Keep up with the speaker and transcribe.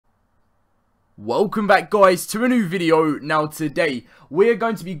Welcome back guys to a new video. Now today we're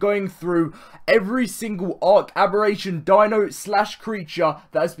going to be going through every single Ark Aberration dino slash creature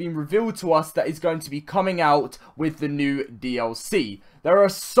that has been revealed to us that is going to be coming out with the new DLC. There are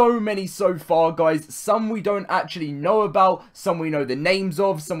so many so far guys, some we don't actually know about, some we know the names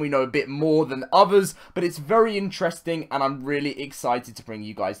of, some we know a bit more than others, but it's very interesting and I'm really excited to bring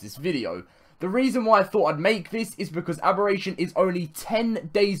you guys this video. The reason why I thought I'd make this is because Aberration is only 10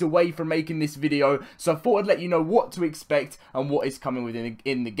 days away from making this video, so I thought I'd let you know what to expect and what is coming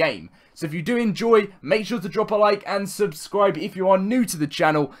in the game. So if you do enjoy, make sure to drop a like and subscribe if you are new to the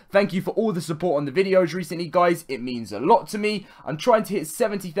channel. Thank you for all the support on the videos recently guys, it means a lot to me. I'm trying to hit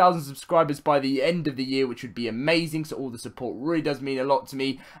 70,000 subscribers by the end of the year, which would be amazing, so all the support really does mean a lot to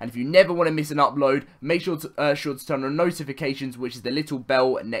me. And if you never want to miss an upload, make sure to turn on notifications, which is the little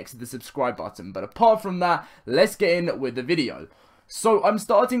bell next to the subscribe button. But apart from that, let's get in with the video. So I'm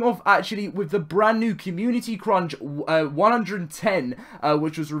starting off actually with the brand new Community Crunch 110,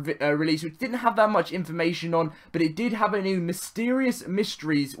 which was released, which didn't have that much information on, but it did have a new Mysterious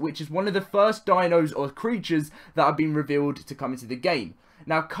Mysteries, which is one of the first dinos or creatures that have been revealed to come into the game.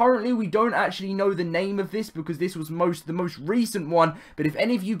 Now, currently, we don't actually know the name of this because this was the most recent one. But if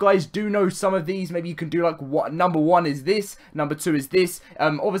any of you guys do know some of these, maybe you can do like what number 1 is this, number 2 is this.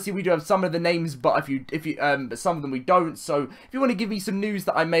 Obviously, we do have some of the names, but but some of them we don't. So if you want to give me some news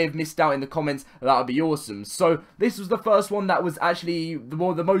that I may have missed out in the comments, that would be awesome. So this was the first one that was actually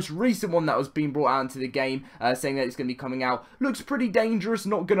the most recent one that was being brought out into the game, saying that it's going to be coming out. Looks pretty dangerous,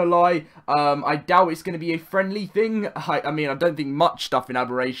 not gonna lie. I doubt it's going to be a friendly thing. I mean, I don't think much stuff in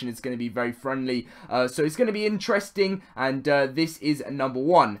Aberration is going to be very friendly, so it's going to be interesting, and this is number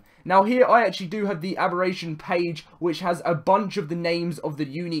 1. Now here I actually do have the Aberration page, which has a bunch of the names of the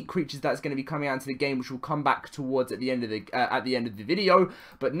unique creatures that's going to be coming out into the game, which will come back towards at the end of the video.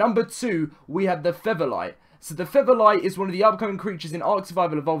 But number 2, we have the Featherlight. So the Featherlight is one of the upcoming creatures in Ark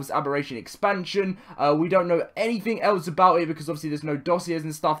Survival Evolved's Aberration expansion. We don't know anything else about it because obviously there's no dossiers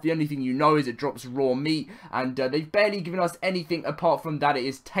and stuff. The only thing you know is it drops raw meat, and they've barely given us anything apart from that it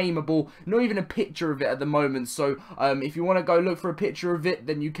is tameable. Not even a picture of it at the moment, so if you want to go look for a picture of it,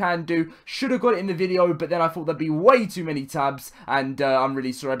 then you can do. Should have got it in the video, but then I thought there'd be way too many tabs, and I'm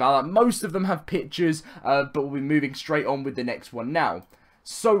really sorry about that. Most of them have pictures, but we'll be moving straight on with the next one now.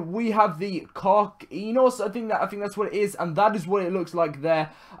 So we have the Enos, I think that's what it is, and that is what it looks like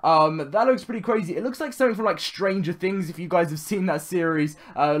there. That looks pretty crazy. It looks like something from like Stranger Things, if you guys have seen that series.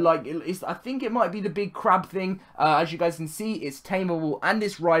 I think it might be the big crab thing. As you guys can see, it's tameable and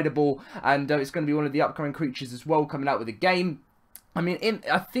it's rideable, and it's going to be one of the upcoming creatures as well coming out with the game. I mean,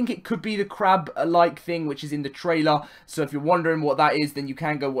 I think it could be the crab-like thing, which is in the trailer. So if you're wondering what that is, then you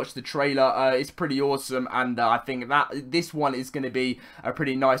can go watch the trailer. It's pretty awesome, and I think that this one is going to be a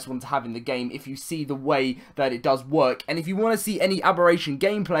pretty nice one to have in the game if you see the way that it does work. And if you want to see any Aberration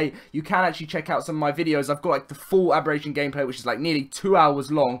gameplay, you can actually check out some of my videos. I've got like the full Aberration gameplay, which is like nearly 2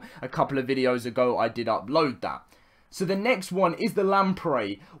 hours long. A couple of videos ago, I did upload that. So the next one is the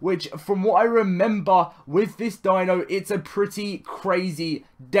Lamprey, which from what I remember with this dino, it's a pretty crazy,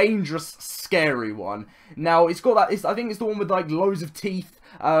 dangerous, scary one. Now, it's got that, I think it's the one with like loads of teeth.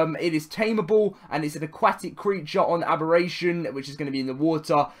 It is tameable, and it's an aquatic creature on Aberration, which is going to be in the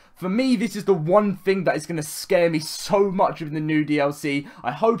water. For me, this is the one thing that is going to scare me so much with the new DLC.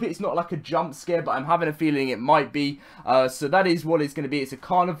 I hope it's not like a jump scare, but I'm having a feeling it might be. So that is what it's going to be. It's a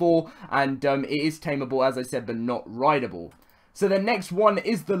carnivore, and it is tameable, as I said, but not rideable. So the next one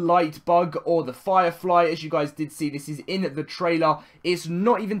is the light bug, or the firefly. As you guys did see, this is in the trailer. It's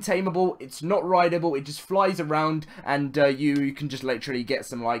not even tameable, it's not rideable, it just flies around, and you can just literally get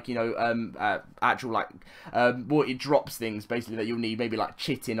some, like, you know, actual, like, well, it drops things, basically, that you'll need, maybe, like,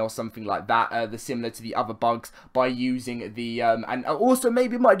 chitin or something like that, similar to the other bugs, by using the, and also,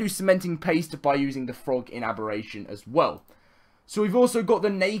 maybe it might do cementing paste by using the frog in Aberration as well. So we've also got the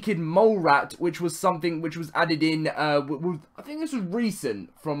naked mole rat, which was something which was added in, I think this was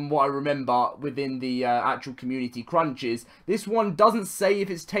recent from what I remember within the actual community crunches. This one doesn't say if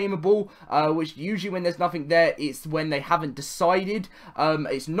it's tameable, which usually when there's nothing there, it's when they haven't decided.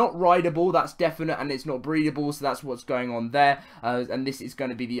 It's not rideable, that's definite, and it's not breedable, so that's what's going on there. And this is going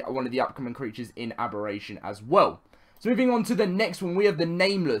to be one of the upcoming creatures in Aberration as well. So moving on to the next one, we have the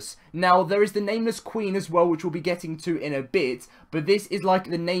Nameless. Now, there is the Nameless Queen as well, which we'll be getting to in a bit. But this is like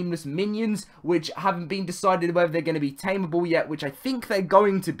the Nameless Minions, which haven't been decided whether they're going to be tameable yet, which I think they're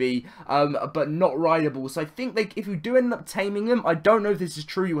going to be, but not rideable. So I think if you do end up taming them, I don't know if this is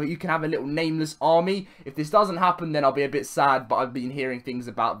true, you can have a little Nameless army. If this doesn't happen, then I'll be a bit sad, but I've been hearing things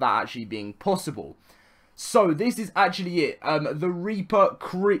about that actually being possible. So this is actually it, the Reaper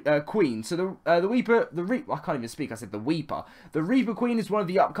Queen. So the Reaper, I can't even speak, I said the Weeper. The Reaper Queen is one of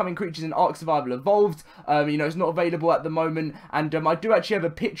the upcoming creatures in Ark Survival Evolved. You know, it's not available at the moment, and I do actually have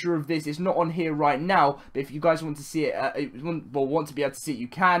a picture of this. It's not on here right now, but if you guys want to see it, want to be able to see it, you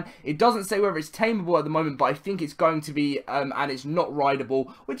can. It doesn't say whether it's tameable at the moment, but I think it's going to be, and it's not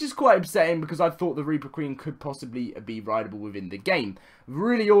rideable, which is quite upsetting because I thought the Reaper Queen could possibly be rideable within the game.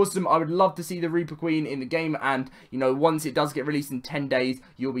 Really awesome. I would love to see the Reaper Queen in the game, and you know, once it does get released in 10 days,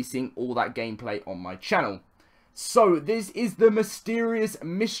 you'll be seeing all that gameplay on my channel. So this is the Mysterious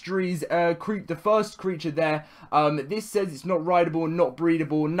Mysteries, the first creature there. This says it's not rideable, not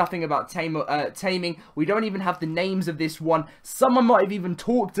breedable, nothing about taming. We don't even have the names of this one. Some I might have even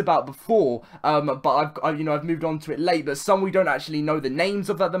talked about before, but I've moved on to it late. But some we don't actually know the names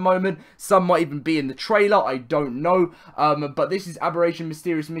of at the moment. Some might even be in the trailer. I don't know. But this is Aberration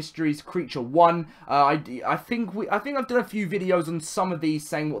Mysterious Mysteries Creature 1. I think I've done a few videos on some of these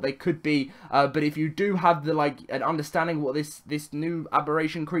saying what they could be. But if you do have the an understanding what this new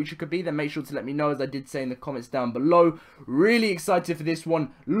aberration creature could be, then make sure to let me know, as I did say in the comments down below. Really excited for this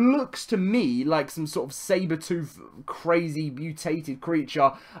one. Looks to me like some sort of saber-tooth crazy mutated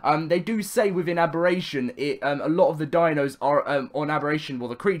creature. They do say within Aberration, a lot of the dinos are on Aberration, well,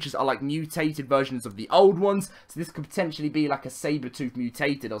 the creatures are like mutated versions of the old ones, so this could potentially be like a saber-tooth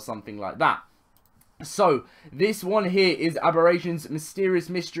mutated or something like that. So, this one here is Aberration's Mysterious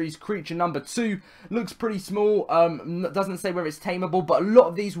Mysteries Creature number 2. Looks pretty small, doesn't say whether it's tameable, but a lot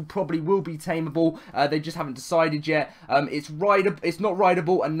of these probably will be tameable. They just haven't decided yet. It's not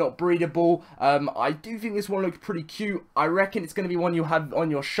rideable and not breedable. I do think this one looks pretty cute. I reckon it's going to be one you have on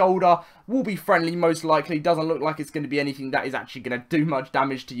your shoulder. Will be friendly most likely. Doesn't look like it's going to be anything that is actually going to do much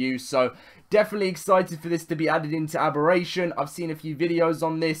damage to you, so definitely excited for this to be added into Aberration. I've seen a few videos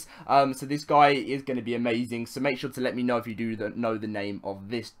on this, so this guy is going to be amazing. So make sure to let me know if you do know the name of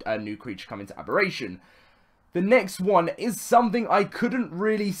this new creature coming to Aberration. The next one is something I couldn't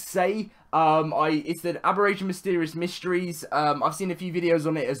really say. It's the Aberration Mysterious Mysteries. I've seen a few videos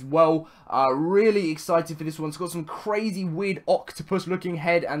on it as well. Really excited for this one. It's got some crazy weird octopus looking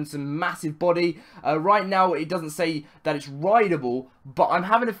head and some massive body. Right now it doesn't say that it's rideable, but I'm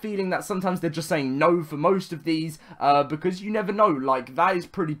having a feeling that sometimes they're just saying no for most of these, because you never know. Like, that is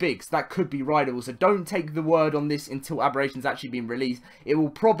pretty big, so that could be rideable. So don't take the word on this until Aberration's actually been released. It will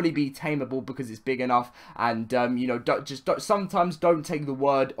probably be tameable because it's big enough, and you know, sometimes don't take the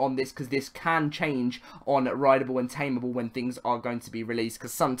word on this, because this can change on rideable and tameable when things are going to be released,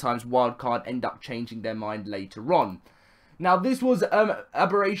 because sometimes wildcard end up changing their mind later on. Now, this was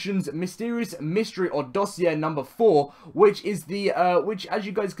Aberration's Mysterious Mystery or Dossier number 4, which is which, as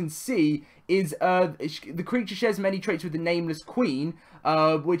you guys can see, is the creature shares many traits with the Nameless Queen,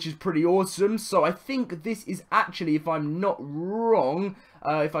 which is pretty awesome. So I think this is actually, if I'm not wrong,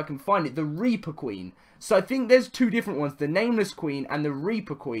 if I can find it, the Reaper Queen. So I think there's two different ones, the Nameless Queen and the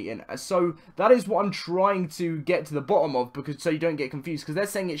Reaper Queen. So that is what I'm trying to get to the bottom of, because so you don't get confused, because they're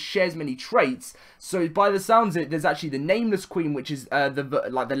saying it shares many traits. So by the sounds of it, there's actually the Nameless Queen, which is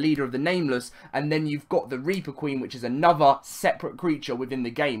the leader of the Nameless, and then you've got the Reaper Queen, which is another separate creature within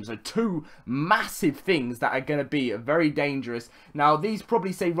the game. So two massive things that are going to be very dangerous. Now, these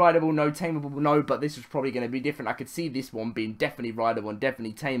probably say rideable no, tameable no, but this is probably going to be different. I could see this one being definitely rideable and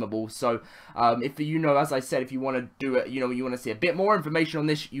definitely tameable. So if you know, as I said, if you want to do it, you know, you want to see a bit more information on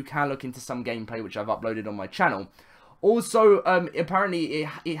this, you can look into some gameplay which I've uploaded on my channel. Also, apparently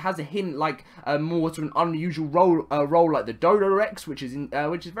it has a hint like more to an unusual role like the Dodo Rex, which is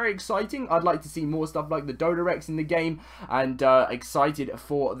very exciting. I'd like to see more stuff like the Dodo Rex in the game, and excited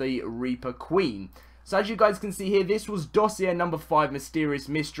for the Reaper Queen. So as you guys can see here, this was Dossier number 5, Mysterious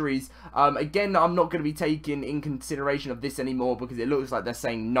Mysteries. Again, I'm not going to be taking in consideration of this anymore, because it looks like they're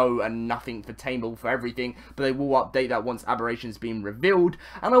saying no and nothing for tameable for everything. But they will update that once Aberration's been revealed.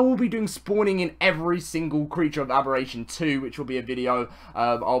 And I will be doing spawning in every single creature of Aberration 2, which will be a video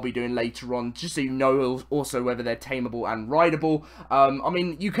I'll be doing later on, just so you know also whether they're tameable and rideable. I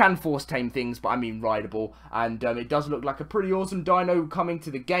mean, you can force tame things, but I mean rideable. And it does look like a pretty awesome dino coming to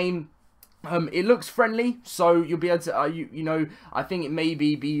the game. It looks friendly, so you'll be able to, you know, I think it may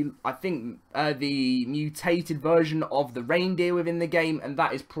be the mutated version of the reindeer within the game, and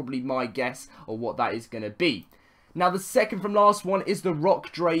that is probably my guess of what that is going to be. Now, the second from last one is the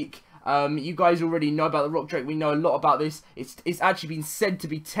Rock Drake. You guys already know about the Rock Drake. We know a lot about this. It's actually been said to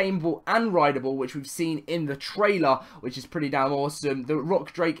be tameable and rideable, which we've seen in the trailer, which is pretty damn awesome. The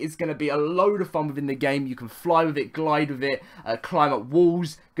Rock Drake is going to be a load of fun within the game. You can fly with it, glide with it, climb up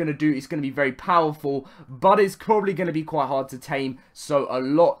walls. It's going to be very powerful, but it's probably going to be quite hard to tame. So a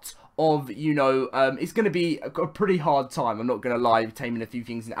lot of, you know, it's going to be a pretty hard time. I'm not going to lie, taming a few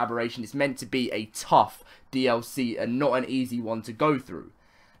things in Aberration. It's meant to be a tough DLC and not an easy one to go through.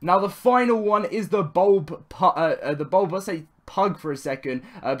 Now, the final one is the let's say pug for a second,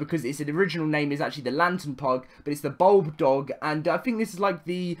 because its original name is actually the lantern pug, but it's the bulb dog, and I think this is like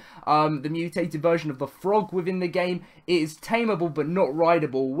the mutated version of the frog within the game. It is tameable but not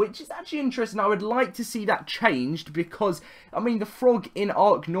rideable, which is actually interesting. I would like to see that changed, because I mean, the frog in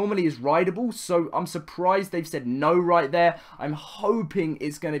Ark normally is rideable, so I'm surprised they've said no right there. I'm hoping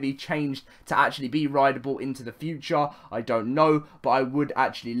it's going to be changed to actually be rideable into the future. I don't know, but I would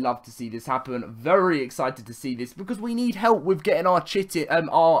actually love to see this happen. Very excited to see this, because we need help with getting our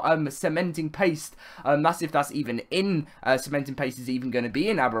cementing paste. That's if that's even in cementing paste is even going to be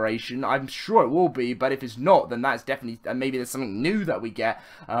in Aberration. I'm sure it will be, but if it's not, then that's definitely maybe there's something new that we get.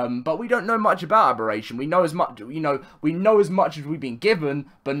 But we don't know much about Aberration. We know as much, you know, we know as much as we've been given,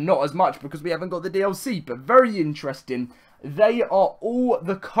 but not as much because we haven't got the DLC. But very interesting. They are all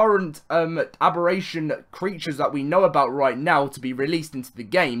the current Aberration creatures that we know about right now to be released into the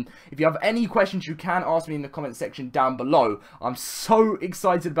game. If you have any questions, you can ask me in the comment section down below. I'm so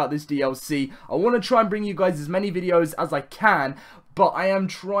excited about this DLC. I want to try and bring you guys as many videos as I can, but I am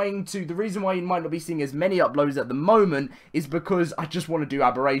trying to, the reason why you might not be seeing as many uploads at the moment is because I just want to do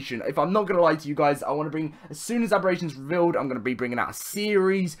Aberration. If I'm not going to lie to you guys, I want to bring, as soon as Aberation's revealed, I'm going to be bringing out a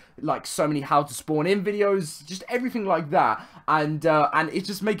series, like so many how to spawn in videos, just everything like that, and it's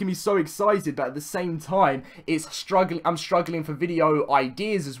just making me so excited, but at the same time, I'm struggling for video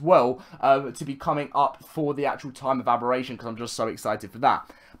ideas as well, to be coming up for the actual time of Aberration, because I'm just so excited for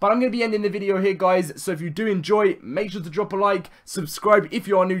that. But I'm going to be ending the video here, guys, so if you do enjoy, make sure to drop a like, subscribe if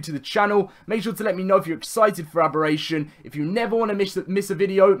you are new to the channel, make sure to let me know if you're excited for Aberration. If you never want to miss a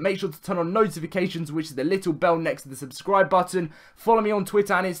video, make sure to turn on notifications, which is the little bell next to the subscribe button. Follow me on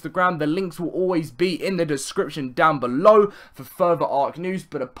Twitter and Instagram, the links will always be in the description down below for further Ark news.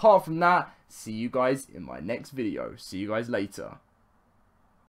 But apart from that, see you guys in my next video. See you guys later.